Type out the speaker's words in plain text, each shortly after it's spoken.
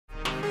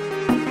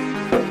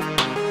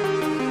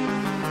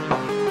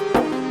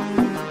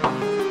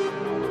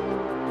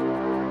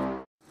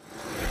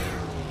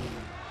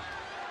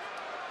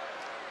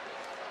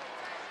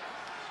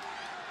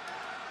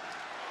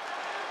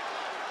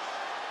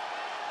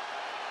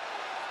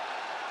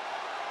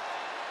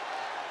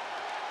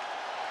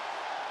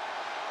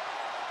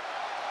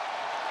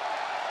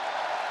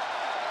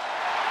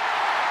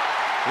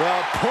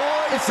Well,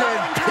 Poison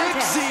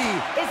Pixie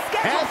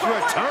has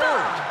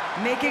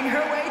returned. Making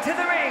her way to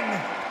the ring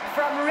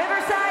from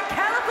Riverside,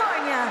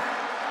 California,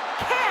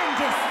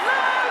 Candice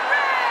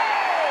LeRae.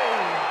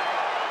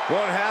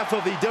 One half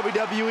of the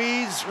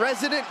WWE's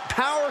resident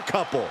power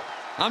couple.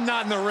 I'm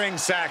not in the ring,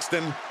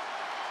 Saxton.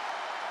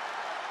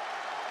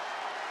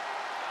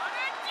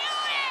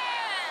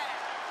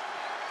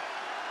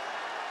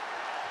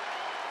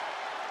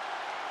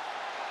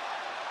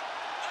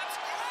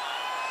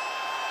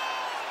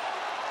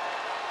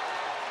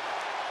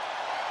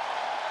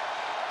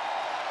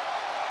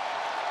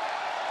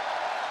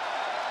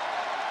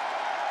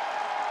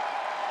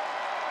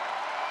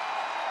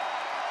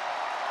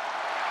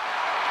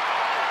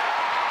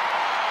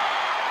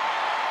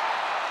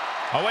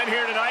 A win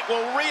here tonight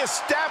will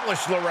reestablish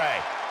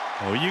LeRae.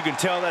 Oh, you can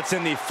tell that's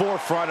in the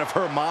forefront of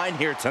her mind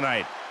here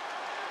tonight.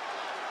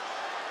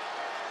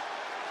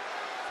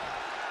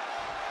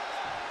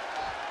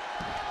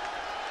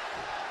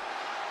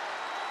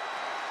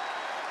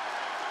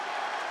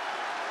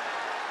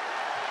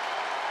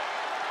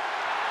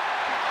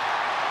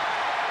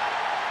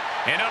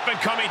 An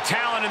up-and-coming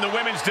talent in the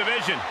women's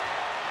division.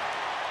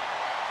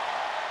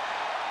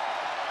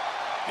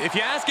 If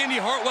you ask Indi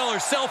Hartwell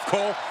herself,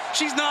 Cole,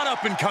 she's not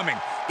up and coming.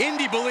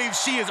 Indi believes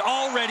she is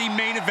already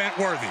main event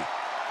worthy.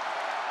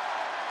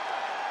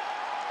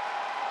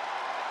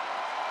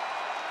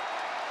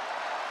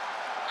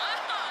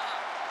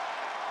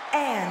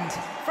 And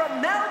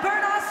from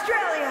Melbourne,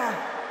 Australia,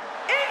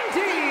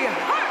 Indi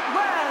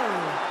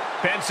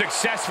Hartwell. Been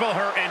successful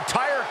her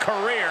entire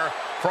career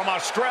from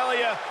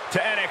Australia to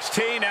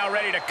NXT, now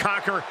ready to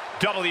conquer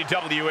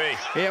WWE.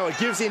 Yeah, what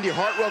gives Indi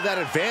Hartwell that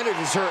advantage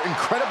is her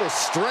incredible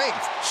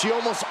strength. She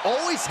almost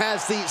always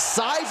has the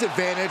size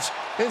advantage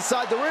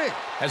inside the ring.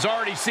 Has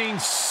already seen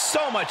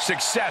so much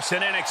success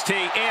in NXT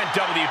and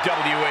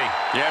WWE.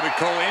 Yeah, but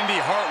Cole, Indi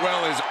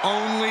Hartwell is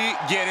only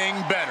getting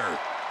better.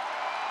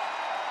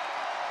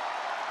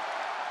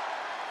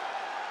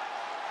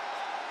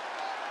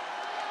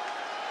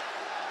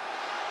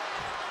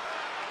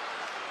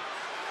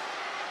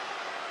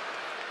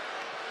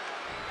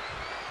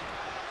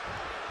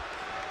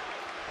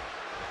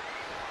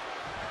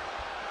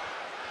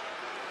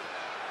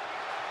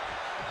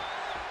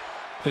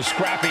 The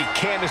scrappy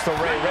Candice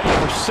LeRae ready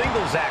for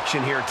singles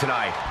action here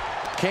tonight.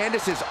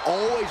 Candice is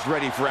always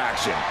ready for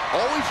action,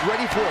 always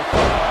ready for a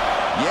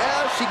fight.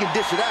 Yeah, she can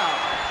dish it out,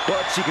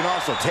 but she can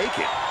also take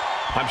it.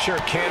 I'm sure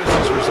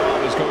Candice's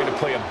resolve is going to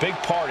play a big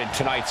part in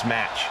tonight's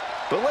match.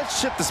 But let's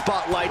shift the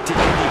spotlight to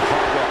Indi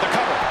Hartwell. The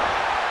cover.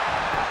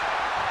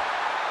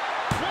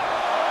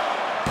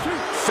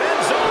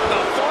 Fends off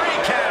the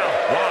 3 count.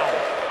 Wow.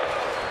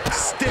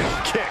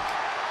 Stiff kick.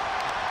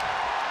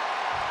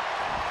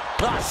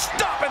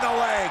 Stop in the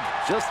leg.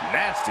 Just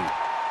nasty.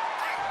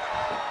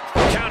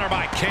 Counter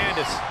by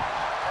Candice.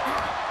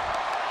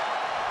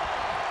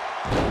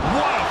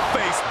 What a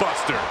face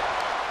buster.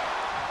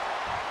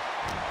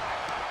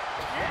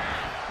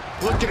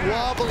 Looking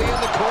wobbly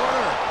in the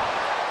corner.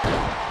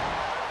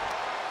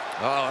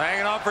 Oh,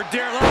 hanging on for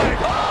dear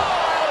life.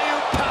 Oh, you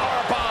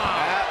powerbomb.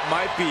 That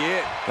might be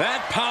it.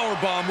 That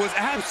powerbomb was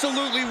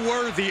absolutely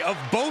worthy of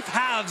both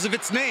halves of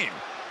its name.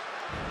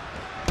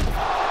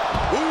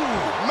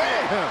 Ooh,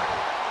 man.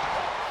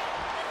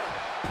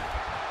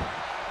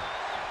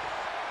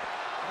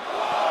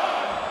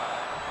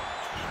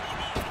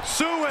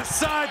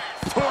 Suicide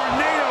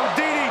tornado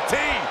DDT.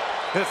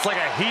 It's like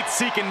a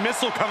heat-seeking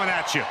missile coming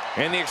at you.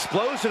 And the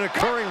explosion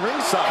occurring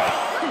ringside.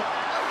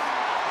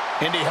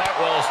 Indi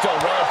Hartwell is still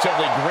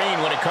relatively green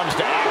when it comes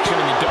to action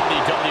in the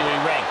WWE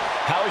ring.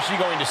 How is she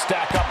going to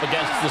stack up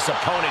against this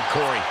opponent,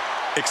 Corey?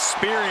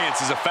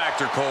 Experience is a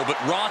factor, Cole, but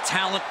raw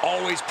talent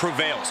always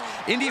prevails.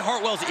 Indi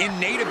Hartwell's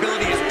innate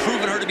ability has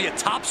proven her to be a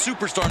top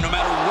superstar no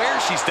matter where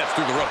she steps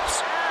through the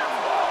ropes.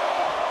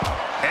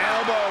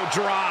 Elbow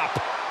drop.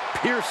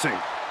 Piercing.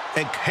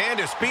 And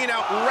Candice being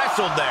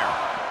out-wrestled there.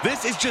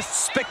 This is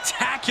just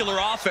spectacular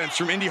offense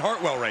from Indi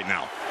Hartwell right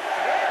now.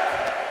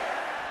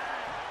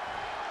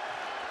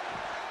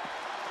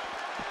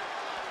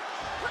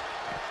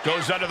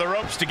 Goes under the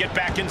ropes to get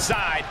back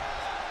inside.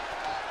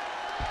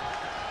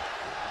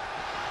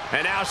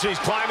 And now she's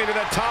climbing to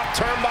the top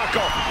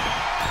turnbuckle.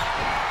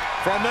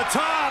 From the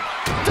top,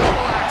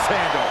 double axe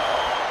handle.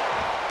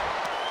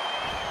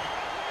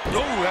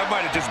 Oh, that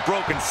might have just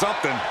broken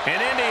something. And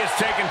Indi is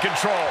taking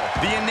control.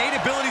 The innate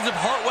abilities of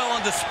Hartwell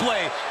on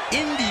display.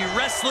 Indi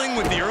wrestling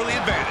with the early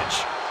advantage.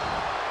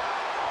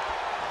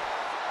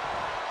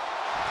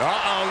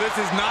 Uh-oh, this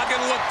is not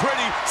going to look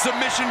pretty.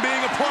 Submission being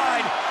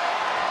applied.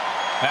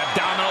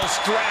 Abdominal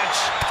stretch.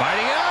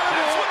 Fighting out of it.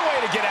 That's one way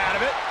to get out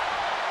of it.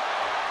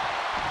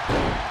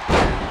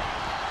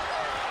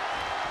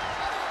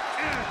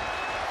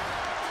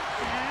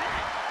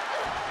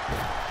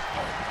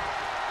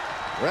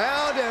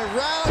 Round and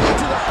round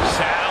into the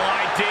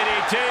satellite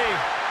DDT.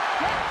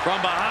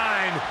 From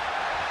behind.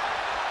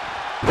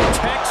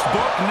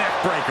 Textbook neck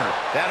breaker.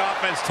 That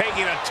offense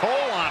taking a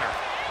toll on her.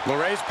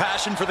 LeRae's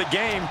passion for the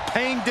game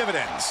paying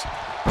dividends.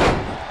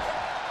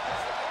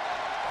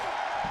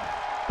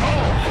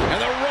 Oh,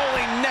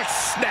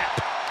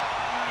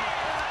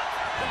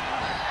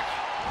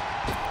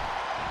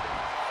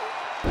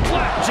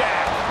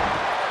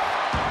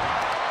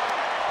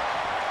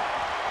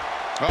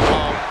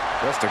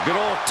 Just a good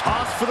old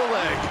toss for the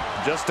leg.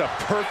 Just a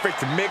perfect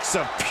mix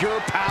of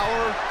pure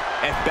power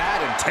and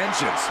bad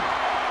intentions.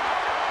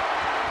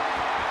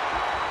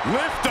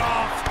 Lift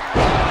off.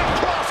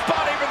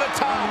 Crossbody for the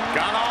top.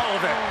 Got all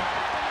of it.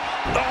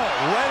 Oh,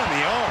 right in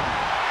the arm.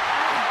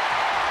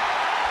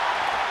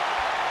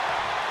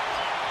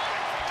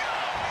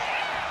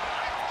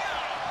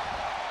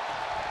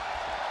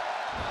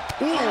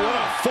 Ooh, what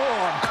a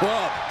forearm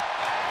club.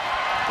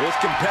 This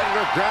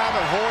competitor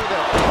grabbing hold of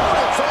their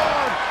opponent's arm.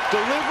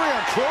 Delivery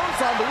on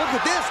clothesline, but look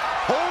at this.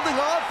 Holding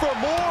on for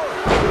more.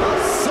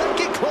 A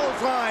second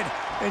clothesline.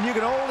 And you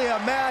can only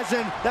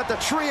imagine that the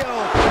trio,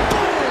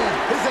 boom,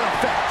 is in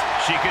effect.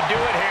 She could do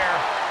it here.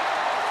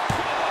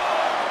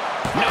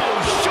 No,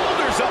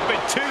 shoulders up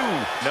at 2.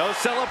 No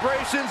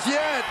celebrations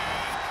yet.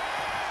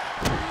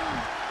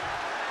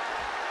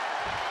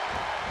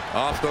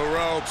 Off the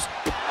ropes.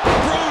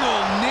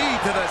 Brutal knee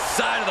to the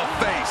side of the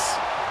face.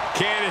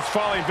 Candice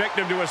falling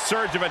victim to a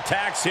surge of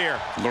attacks here.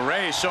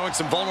 LeRae is showing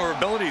some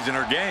vulnerabilities in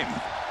her game.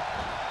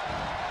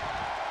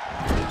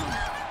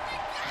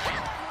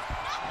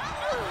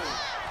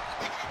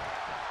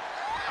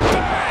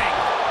 Bang!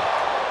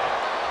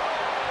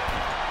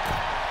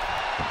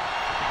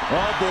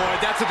 Oh boy,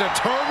 that's a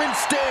determined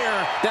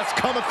stare that's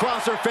come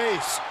across her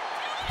face.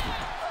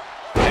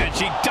 And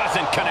she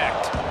doesn't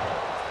connect.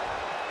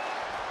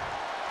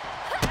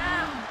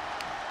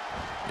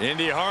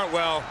 Indi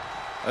Hartwell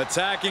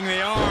attacking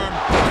the arm.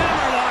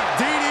 Hammerlock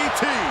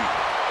DDT.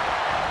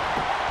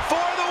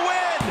 For the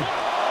win!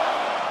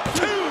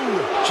 2.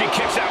 She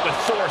kicks out with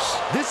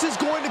force. This is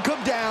going to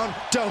come down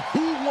to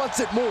who wants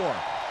it more.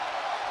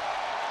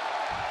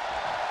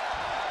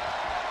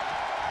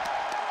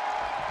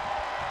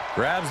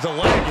 Grabs the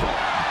leg.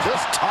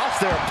 Just toss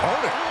their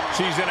opponent.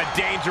 She's in a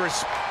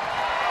dangerous...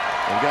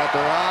 They got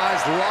their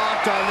eyes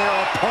locked on their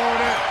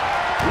opponent.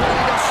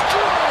 Ready to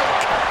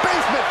strike.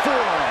 Basement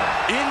forearm.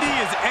 Indi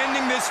is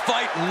ending this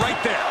fight right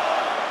there.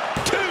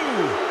 2.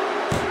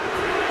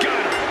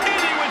 Got her.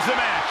 Indi wins the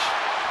match.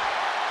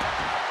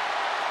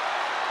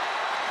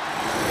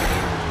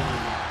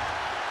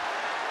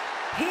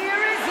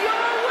 Here is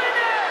your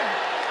winner,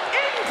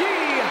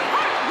 Indi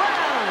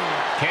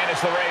Hartwell.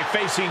 Candice LeRae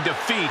facing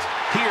defeat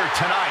here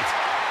tonight.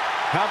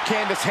 How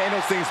Candice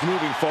handles things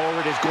moving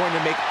forward is going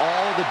to make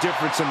all the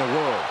difference in the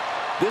world.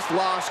 This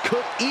loss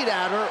could eat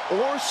at her,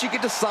 or she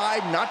could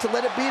decide not to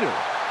let it beat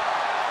her.